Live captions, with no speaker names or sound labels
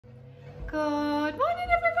Good morning,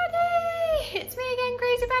 everybody. It's me again,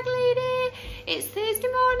 Crazy Bag Lady. It's Thursday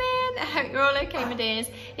morning. I hope you're all okay, my dears.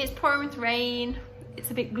 It's pouring with rain. It's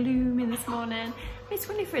a bit gloomy this morning. Miss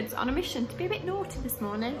Winifred's on a mission to be a bit naughty this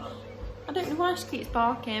morning. I don't know why she keeps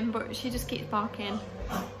barking, but she just keeps barking.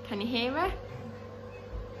 Can you hear her?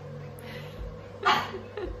 I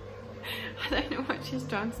don't know what she's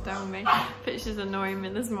trying to tell me, but she's annoying me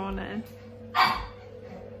this morning.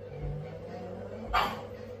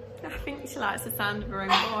 I think she likes the sound of her own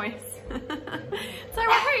voice. So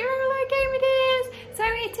I hope you're all okay, my dears. So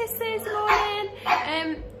it is Thursday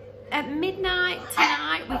morning. At midnight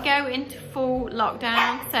tonight we go into full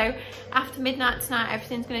lockdown. So after midnight tonight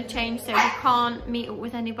everything's going to change. So we can't meet up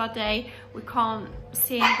with anybody. We can't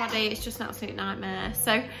see anybody. It's just an absolute nightmare.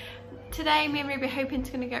 So today me and Ruby are hoping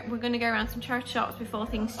we're going to go around some charity shops before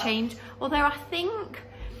things change. Although I think,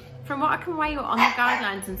 from what I can weigh up on the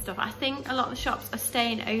guidelines and stuff, I think a lot of the shops are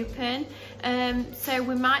staying open. So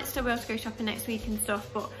we might still be able to go shopping next week and stuff,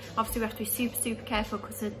 but obviously we have to be super careful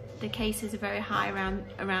because the cases are very high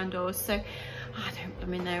around us. So I don't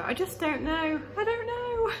blooming know. I just don't know. I don't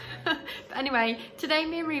know. But anyway, today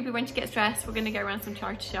me and Ruby, when she gets dressed, we're going to go around some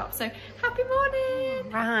charity shops. So happy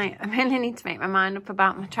morning. Right, I really need to make my mind up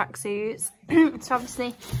about my tracksuits. So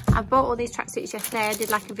obviously I bought all these tracksuits yesterday. I did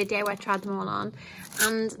like a video where I tried them all on,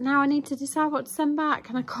 and now I need to decide what to send back,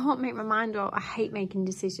 and I can't make my mind up. I hate making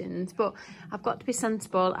decisions, but I've got to be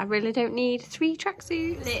sensible. I really don't need 3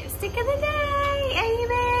 tracksuits. Lipstick of the day,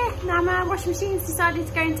 Amy. Now my washing machine's decided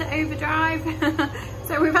to go into overdrive.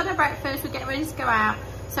 So we've had our breakfast, we're getting ready to go out.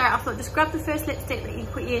 So I thought just grab the first lipstick that you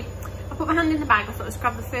put I put my hand in the bag. I thought just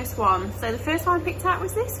grab the first one. So the first one I picked out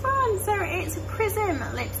was this one. So it's a Prism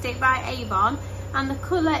lipstick by Avon, and the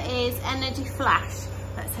colour is Energy Flash.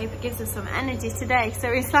 Let's hope it gives us some energy today. So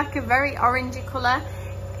it's like a very orangey colour.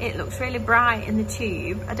 It looks really bright in the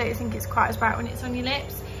tube. I don't think it's quite as bright when it's on your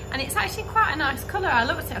lips. And it's actually quite a nice colour. I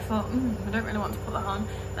looked at it, I thought, I don't really want to put that on.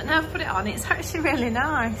 But now I've put it on, it's actually really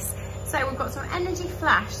nice. So we've got some Energy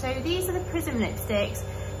Flash. So these are the Prism lipsticks.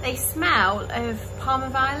 They smell of Parma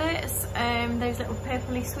violets, those little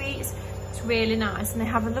purpley sweets. It's really nice, and they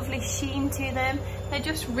have a lovely sheen to them. They're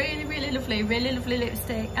just really lovely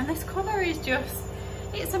lipstick. And this colour is just,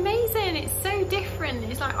 it's amazing. It's so different.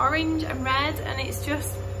 It's like orange and red, and it's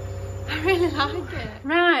just, I really like it.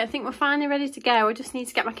 Right, I think we're finally ready to go. I just need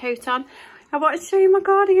to get my coat on. I wanted to show you my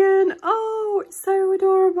cardigan. Oh, it's so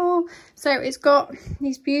adorable. So it's got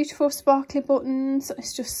these beautiful sparkly buttons.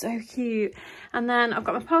 It's just so cute. And then I've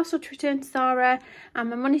got my parcel to return to Zara and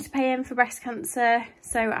my money to pay in for breast cancer,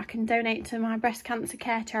 so I can donate to my breast cancer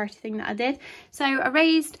care charity thing that I did. So I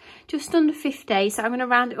raised just under 50, so I'm going to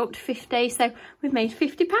round it up to 50. So we've made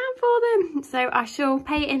 £50 for them. So I shall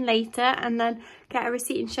pay it in later and then get a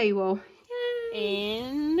receipt and show you all. Yay.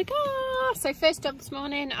 In the car. So first job this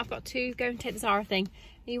morning, I've got to go and take the Zara thing.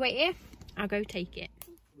 You wait here, I'll go take it.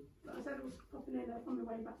 I said I was popping in on the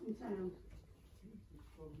way back in town.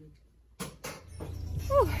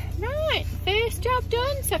 Oh, right, first job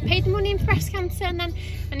done. So I've paid the money in for breast cancer, and then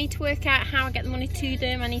I need to work out how I get the money to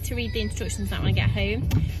them. I need to read the instructions now when I get home.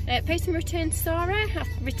 Post and return to Zara. I've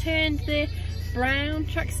returned the brown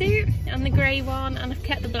tracksuit and the grey one, and I've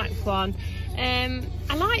kept the black one.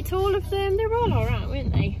 I liked all of them. They were all alright,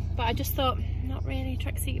 weren't they? But I just thought, not really a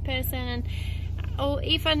tracksuit person, and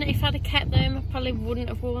even if I'd have kept them, I probably wouldn't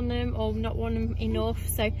have worn them, or not worn them enough.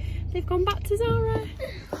 So they've gone back to Zara.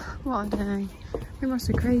 What a day. It must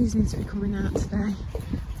be crazy to be coming out today.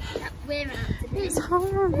 We're out today. It's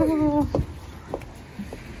horrible.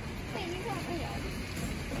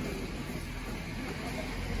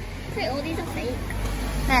 Wait, all these are fake.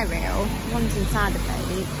 They're real. One's inside a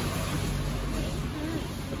fake.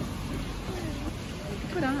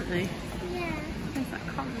 Good, aren't they? Yeah. There's that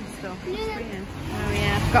cotton stuff. Yeah. It's weird. Oh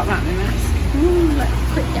yeah, I forgot about my mask. Ooh,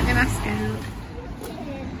 let's quick get my mask out.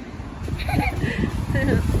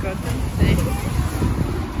 That's good, doesn't it?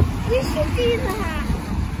 We should do that.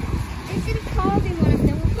 Instead of carving one of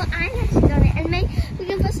them, we'll put eyelashes on it, and we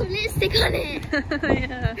can put some lipstick on it.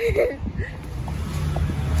 Yeah.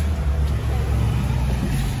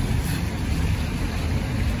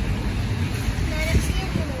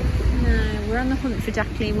 No, we're on the hunt for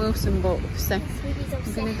Jacqueline Wilson books, so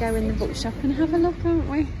we're going to go in the bookshop and have a look, aren't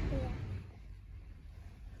we? Yeah.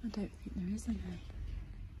 I don't think there is any.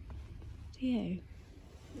 Do you?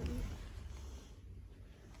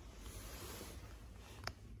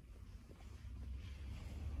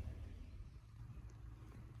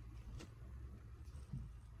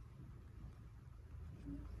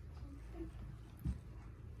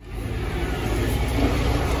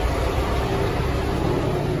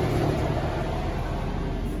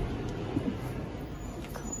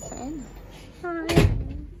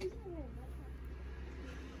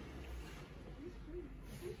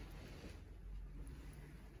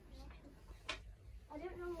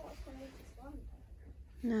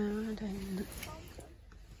 No, I don't.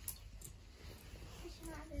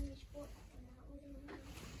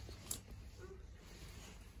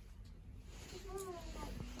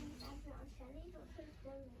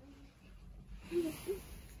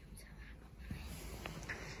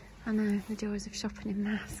 I know, the joys of shopping in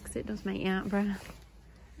masks, it does make you out of breath.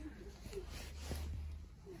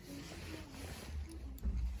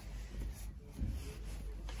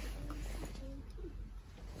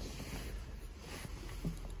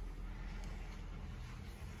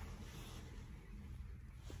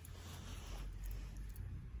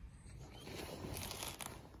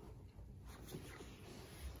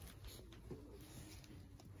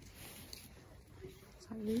 It's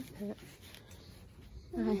like Rupert.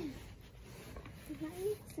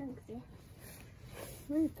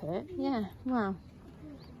 Rupert? Yeah, well,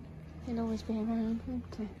 he'll always be around,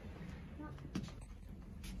 won't he?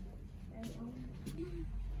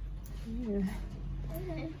 Yeah. I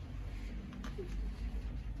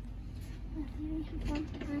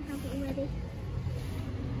have it already.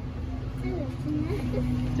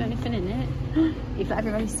 Is there anything in it? You've let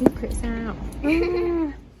everybody's secrets out.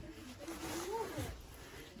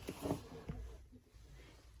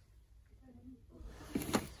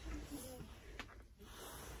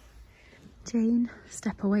 Jane,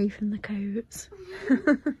 step away from the coats. I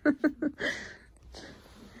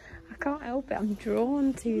can't help it, I'm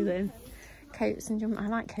drawn to them. Coats and jumpers. I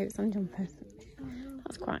like coats and jumpers.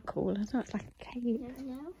 That's quite cool, isn't it? It's like a cape.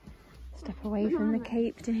 Step away from the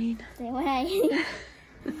cape, Jane. Stay away.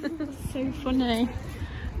 That's so funny.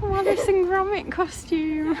 Oh, Alice in Gromit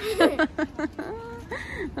costume.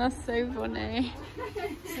 That's so funny.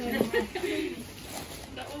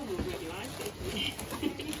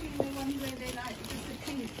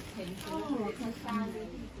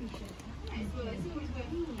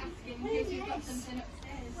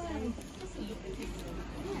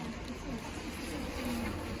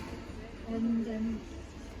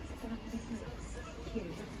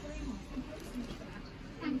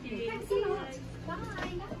 Thank you. Thanks a lot.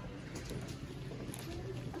 Bye.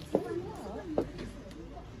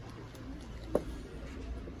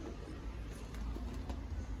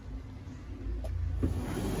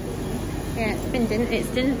 Yeah, it's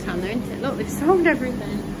dinner time though, isn't it? Look, they've sold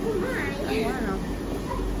everything. Oh my. Oh, wow.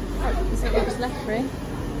 Oh, there's not much left for it.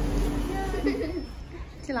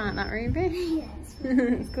 Do you like that, Ruby? Yes.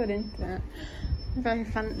 It's good, isn't it? Very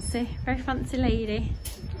fancy lady.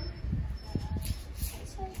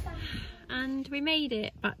 And we made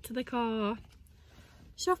it back to the car.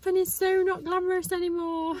 Shopping is so not glamorous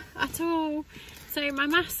anymore at all. So my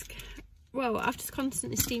mask, well, I've just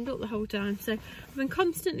constantly steamed up the whole time, so I've been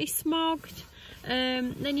constantly smogged.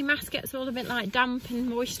 Then your mask gets all a bit like damp and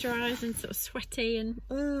moisturised and sort of sweaty, and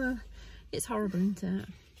it's horrible, isn't it?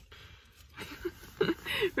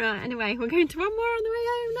 Right, anyway, we're going to one more on the way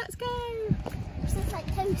home. Let's go. It smells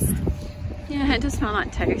like toast. Yeah, it does smell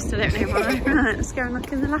like toast. I don't know why. Right, let's go and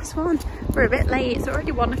look in the last one. We're a bit late. It's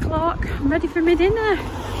already 1 o'clock. I'm ready for my dinner.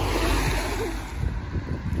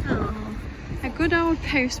 Oh, a good old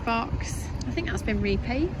post box. I think that's been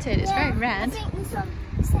repainted. It's very red. I think we said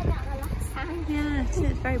that the last time. Yeah, it's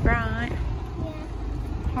very bright. Yeah.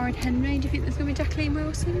 Horrid Henry. Do you think there's going to be Jacqueline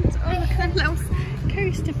Wilson's? Oh, look at them little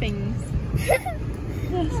coaster things.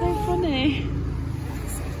 They're so funny.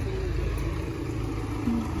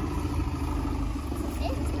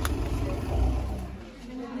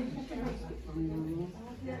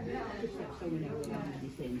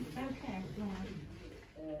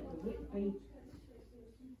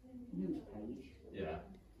 Yeah.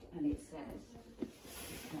 And it says,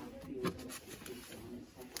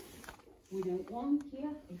 we don't want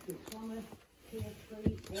you if you're from a tier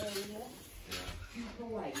 3 area, keep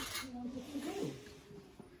away. We want us to do.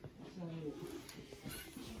 So,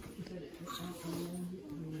 you got to put that on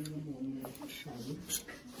the show.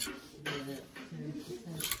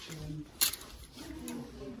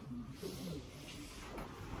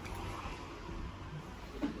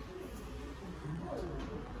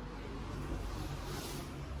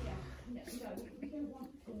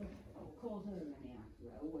 Cause her any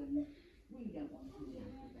afro, and we don't want to do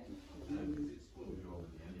that.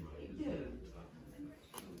 It do.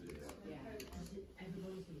 Yeah,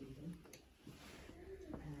 everybody's leaving.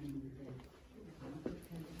 And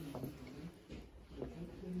we'll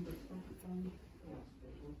take Linda back from the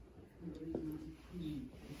hospital and bring them to clean.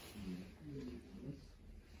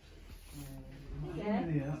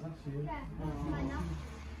 Yeah, that's you.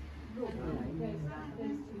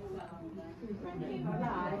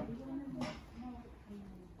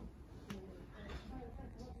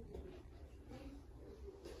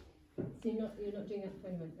 So you're not doing that for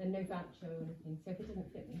anyone, and no voucher or anything. So if it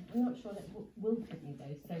doesn't fit me, I'm not sure that will fit me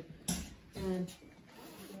though. So,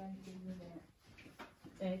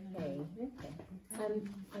 okay. I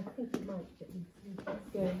think it might. Let's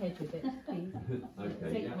go ahead with it, please.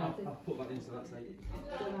 Okay. Yeah, I'll put that into that table.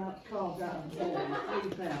 Carve that and £3,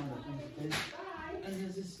 and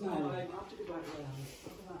there's a snow. I have to go back round.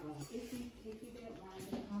 If you don't mind,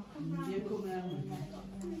 I'll come round. You come round.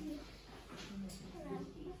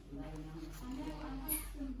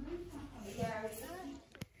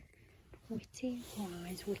 Witty,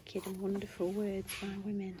 wise, wicked and wonderful words by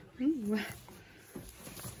women. Ooh.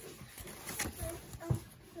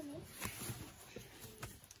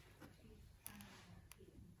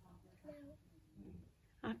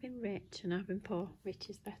 I've been rich and I've been poor. Rich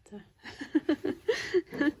is better.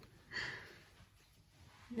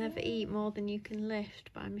 Never eat more than you can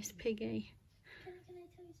lift by Miss Piggy. Can I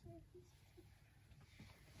tell you something?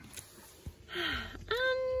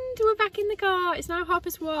 And we're back in the car. It's now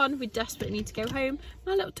 1:30. We desperately need to go home.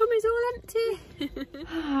 My little tummy's all empty.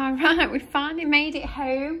 Right, we finally made it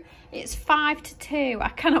home. It's 1 to 2. I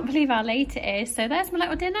cannot believe how late it is. So there's my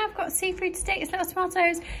little dinner. I've got seafood sticks, little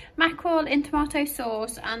tomatoes, mackerel in tomato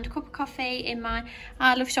sauce, and a cup of coffee in my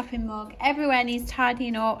I Love Shopping mug. Everywhere needs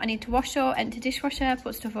tidying up. I need to wash up, empty dishwasher,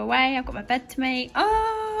 put stuff away. I've got my bed to make.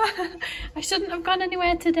 Oh, I shouldn't have gone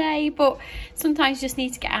anywhere today, but sometimes you just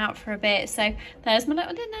need to get out for a bit. So there's my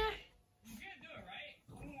little dinner.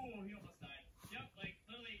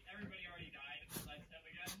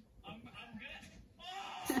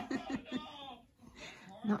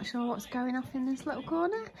 Not sure what's going off in this little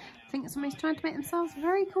corner. I think somebody's trying to make themselves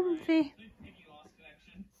very comfy.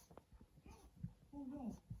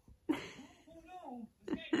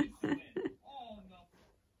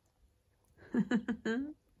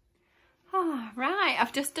 Oh, right,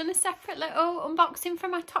 I've just done a separate little unboxing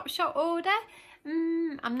from my Topshop order.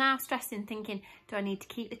 I'm now stressing, thinking, do I need to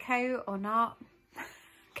keep the coat or not?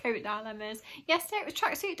 Coat dilemmas. Yesterday it was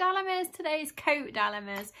tracksuit dilemmas, today is coat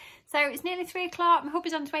dilemmas. So it's nearly 3 o'clock, my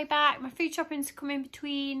hubby's on his way back, my food shopping's coming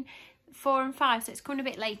between 4 and 5, so it's coming a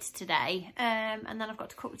bit later today. And then I've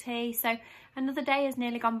got to cook tea, so another day has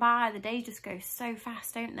nearly gone by. The days just go so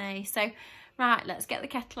fast, don't they? So, right, let's get the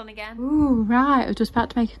kettle on again. Ooh, right, I was just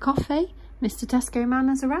about to make a coffee. Mr. Tesco man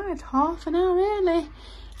has arrived half an hour early.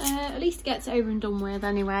 At least it gets over and done with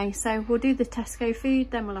anyway. So we'll do the Tesco food,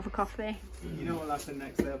 then we'll have a coffee. You know what'll happen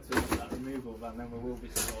next? They'll do that removal van, then we will be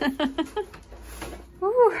solved.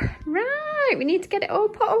 Oh, right, we need to get it all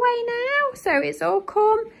put away now. So it's all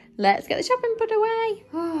come. Let's get the shopping put away.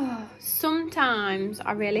 Oh, sometimes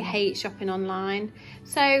I really hate shopping online.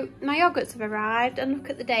 So my yogurts have arrived and look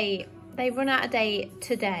at the date. They run out of date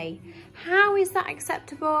today. How is that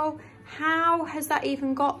acceptable? How has that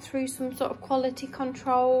even got through some sort of quality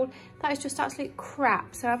control? That is just absolute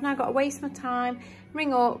crap. So I've now got to waste my time,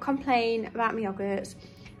 ring up, complain about my yogurts.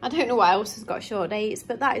 I don't know what else has got short dates,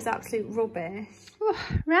 but that is absolute rubbish. Oh,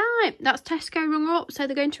 right, that's Tesco rung up, so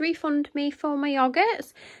they're going to refund me for my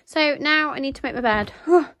yogurts. So now I need to make my bed.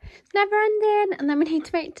 Oh, it's never ending, and then we need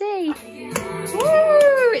to make tea.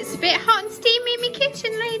 Ooh, it's a bit hot and steamy in my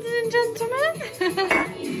kitchen, ladies and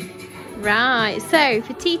gentlemen. Right, so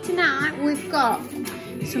for tea tonight we've got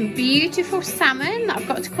some beautiful salmon that I've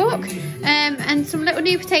got to cook, and some little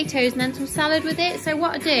new potatoes, and then some salad with it. So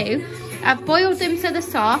what I do, I've boiled them so they're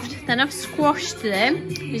soft, then I've squashed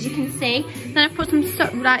them, as you can see. Then I've put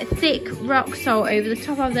some like thick rock salt over the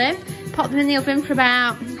top of them, pop them in the oven for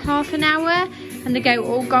about half an hour, and they go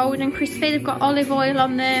all golden and crispy. They've got olive oil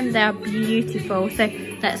on them, they're beautiful. So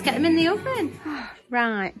let's get them in the oven.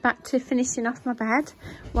 Right, back to finishing off my bed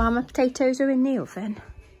while my potatoes are in the oven.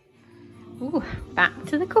 Ooh, back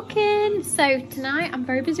to the cooking. So tonight I'm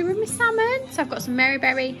very busy with my salmon. So I've got some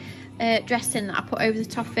Maryberry dressing that I put over the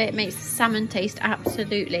top of it. It makes the salmon taste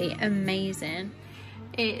absolutely amazing.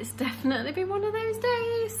 It's definitely been one of those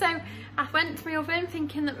days. So I went to my oven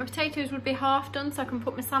thinking that my potatoes would be half done so I can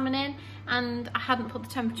put my salmon in, and I hadn't put the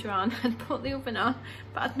temperature on. I'd put the oven on,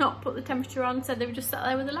 but I'd not put the temperature on, so they were just sat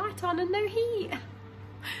there with the light on and no heat.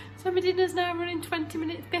 So my dinner's now running 20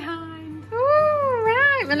 minutes behind. Ooh,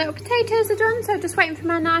 right, my little potatoes are done, so just waiting for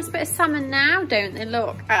my nice bit of salmon now. Don't they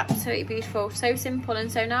look absolutely beautiful? So simple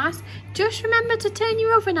and so nice. Just remember to turn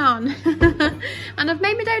your oven on. And I've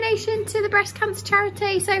made my donation to the breast cancer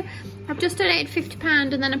charity, so I've just donated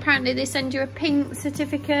 £50, and then apparently they send you a pink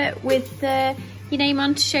certificate with the your name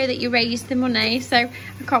on to show that you raised the money. So I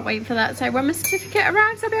can't wait for that. So when my certificate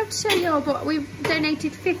arrives, I'll be able to show you all. But we've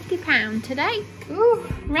donated £50 today. Ooh,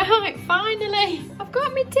 right, finally, I've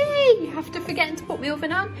got my tea. After forgetting to put my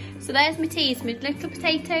oven on. So there's my teas, my little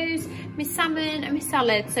potatoes, my salmon and my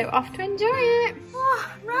salad. So off to enjoy it.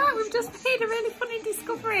 Oh, right, we've just made a really funny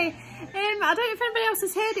discovery. I don't know if anybody else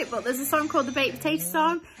has heard it, but there's a song called the Baked Potato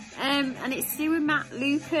Song. And it's to do with Matt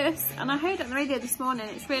Lucas, and I heard it on the radio this morning.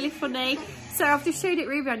 It's really funny, so I've just showed it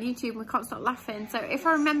Ruby on YouTube and we can't stop laughing. So if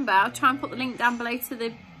I remember, I'll try and put the link down below to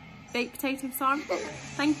the baked potato song.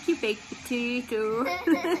 Thank you, baked potato.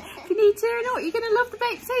 If you need to know what you're gonna love the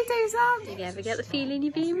baked potato song. Do you ever get the feeling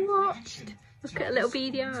you're being watched? Look at her little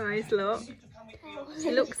beady eyes, look.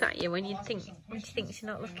 She looks at you when you think she's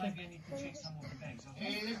not looking.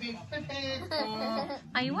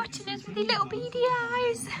 Are you watching us with your little beady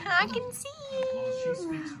eyes? I can see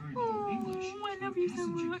you. Oh, I love you so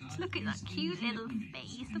much. Look at that cute little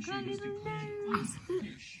face. Look at that little nose.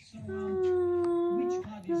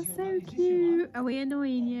 Oh, you're so cute. Are we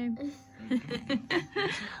annoying you?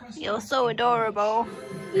 You're so adorable.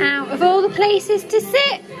 Now, of all the places to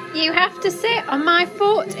sit, you have to sit on my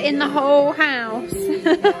foot in the whole house.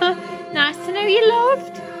 Nice to know you're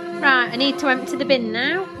loved. Right, I need to empty the bin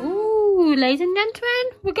now. Ooh, ladies and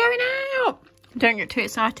gentlemen, we're going out. Don't get too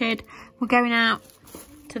excited. We're going out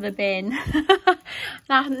to the bin.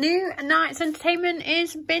 Our new night's entertainment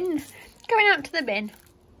is bin. Going out to the bin.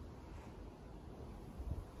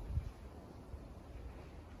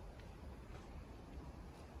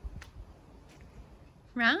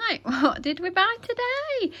 Right, what did we buy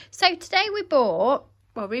today? So today we bought,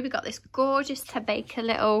 well, Ruby got this gorgeous Tabaka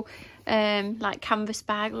little like canvas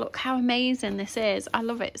bag. Look how amazing this is. I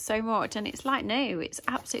love it so much, and it's like new. It's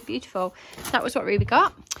absolutely beautiful. So that was what Ruby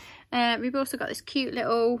got. Ruby also got this cute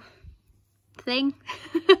little thing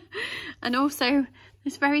and also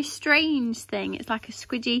this very strange thing. It's like a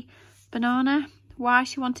squidgy banana. Why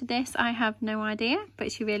she wanted this, I have no idea,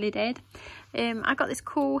 but she really did. I got this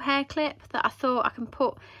cool hair clip that I thought I can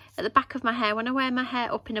put at the back of my hair. When I wear my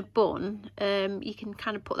hair up in a bun, you can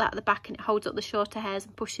kind of put that at the back and it holds up the shorter hairs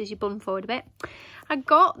and pushes your bun forward a bit. I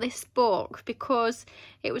got this book because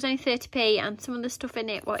it was only 30p and some of the stuff in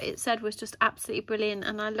it, what it said was just absolutely brilliant,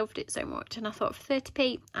 and I loved it so much, and I thought for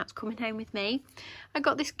 30p, that's coming home with me. I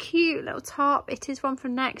got this cute little top. It is one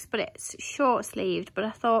from Next, but it's short sleeved, but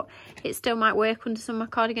I thought it still might work under some of my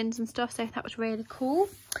cardigans and stuff, so that was really cool.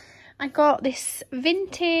 I got this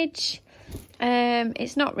vintage,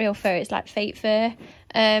 it's not real fur, it's like fake fur,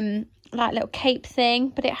 like little cape thing,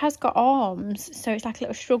 but it has got arms, so it's like a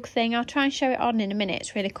little shrug thing. I'll try and show it on in a minute.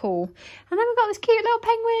 It's really cool. And then we've got this cute little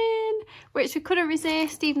penguin, which we couldn't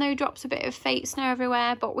resist, even though he drops a bit of fake snow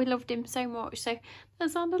everywhere, but we loved him so much. So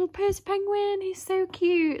there's our little Percy penguin. He's so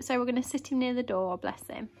cute. So we're going to sit him near the door, bless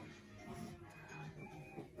him.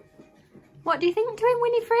 What do you think to him,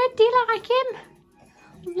 Winifred? Do you like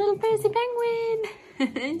him? Little Percy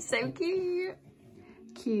penguin. So cute.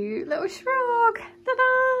 Cute little shrug.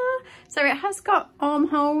 Ta-da! So it has got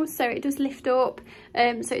armholes, so it does lift up,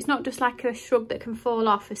 so it's not just like a shrug that can fall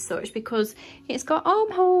off as such, because it's got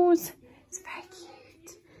armholes. It's very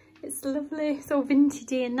cute. It's lovely. It's all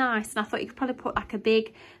vintagey and nice, and I thought you could probably put like a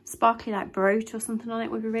big sparkly like brooch or something on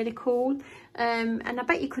it. Would be really cool. And I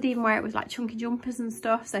bet you could even wear it with like chunky jumpers and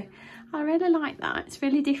stuff, so I really like that. It's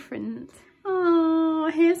really different.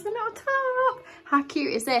 Oh, here's the little top. How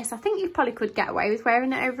cute is this? I think you probably could get away with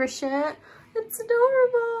wearing it over a shirt. It's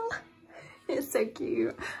adorable. It's so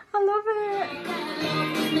cute. I love it.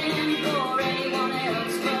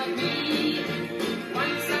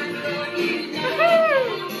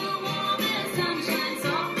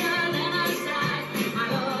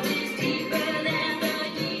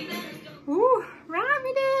 Ooh, right,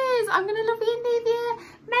 it is. I'm going to love you and leave you.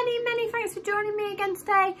 Many thanks for joining me again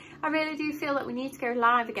today. I really do feel that we need to go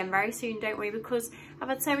live again very soon, don't we? Because I've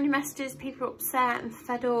had so many messages, people are upset and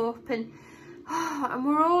fed up, and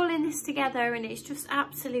we're all in this together, and it's just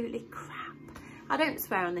absolutely crap. I don't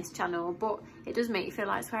swear on this channel, but it does make you feel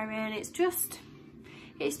like swearing. It's just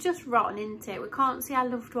rotten, isn't it? We can't see our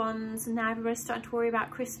loved ones, and now everybody's starting to worry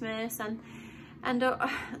about Christmas, and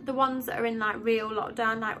the ones that are in like real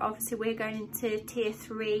lockdown, like obviously we're going into tier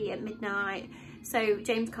 3 at midnight. So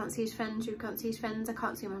James can't see his friends, Drew can't see his friends, I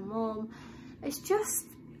can't see my mum. It's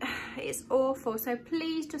awful. So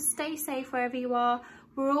please just stay safe wherever you are.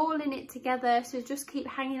 We're all in it together, so just keep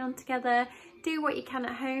hanging on together. Do what you can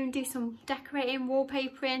at home, do some decorating,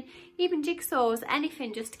 wallpapering, even jigsaws,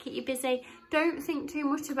 anything just to keep you busy. Don't think too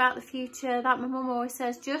much about the future. Like my mum always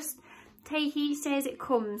says, just take each day as it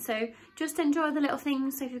comes. So just enjoy the little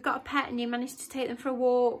things. So if you've got a pet and you manage to take them for a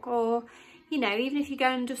walk, or you know, even if you go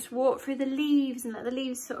and just walk through the leaves and let the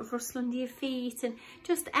leaves sort of rustle under your feet, and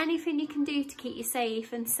just anything you can do to keep you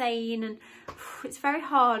safe and sane. And it's very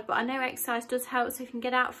hard, but I know exercise does help. So if you can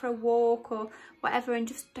get out for a walk or whatever, and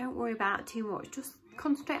just don't worry about it too much, just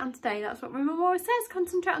concentrate on today. That's what my mum always says,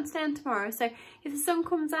 concentrate on today and tomorrow. So if the sun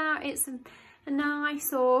comes out, it's a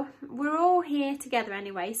nice, or we're all here together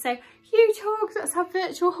anyway. So huge hugs, let's have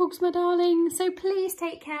virtual hugs, my darlings. So please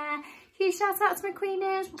take care. Huge shout out to my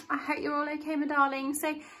queenies. I hope you're all okay, my darlings.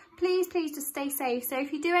 So please just stay safe. So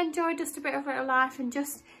if you do enjoy just a bit of real life and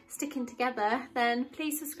just sticking together, then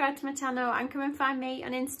please subscribe to my channel and come and find me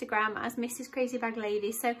on Instagram as Mrs. Crazy Bag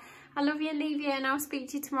Lady. So I love you and leave you, and I'll speak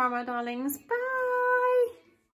to you tomorrow, my darlings. Bye.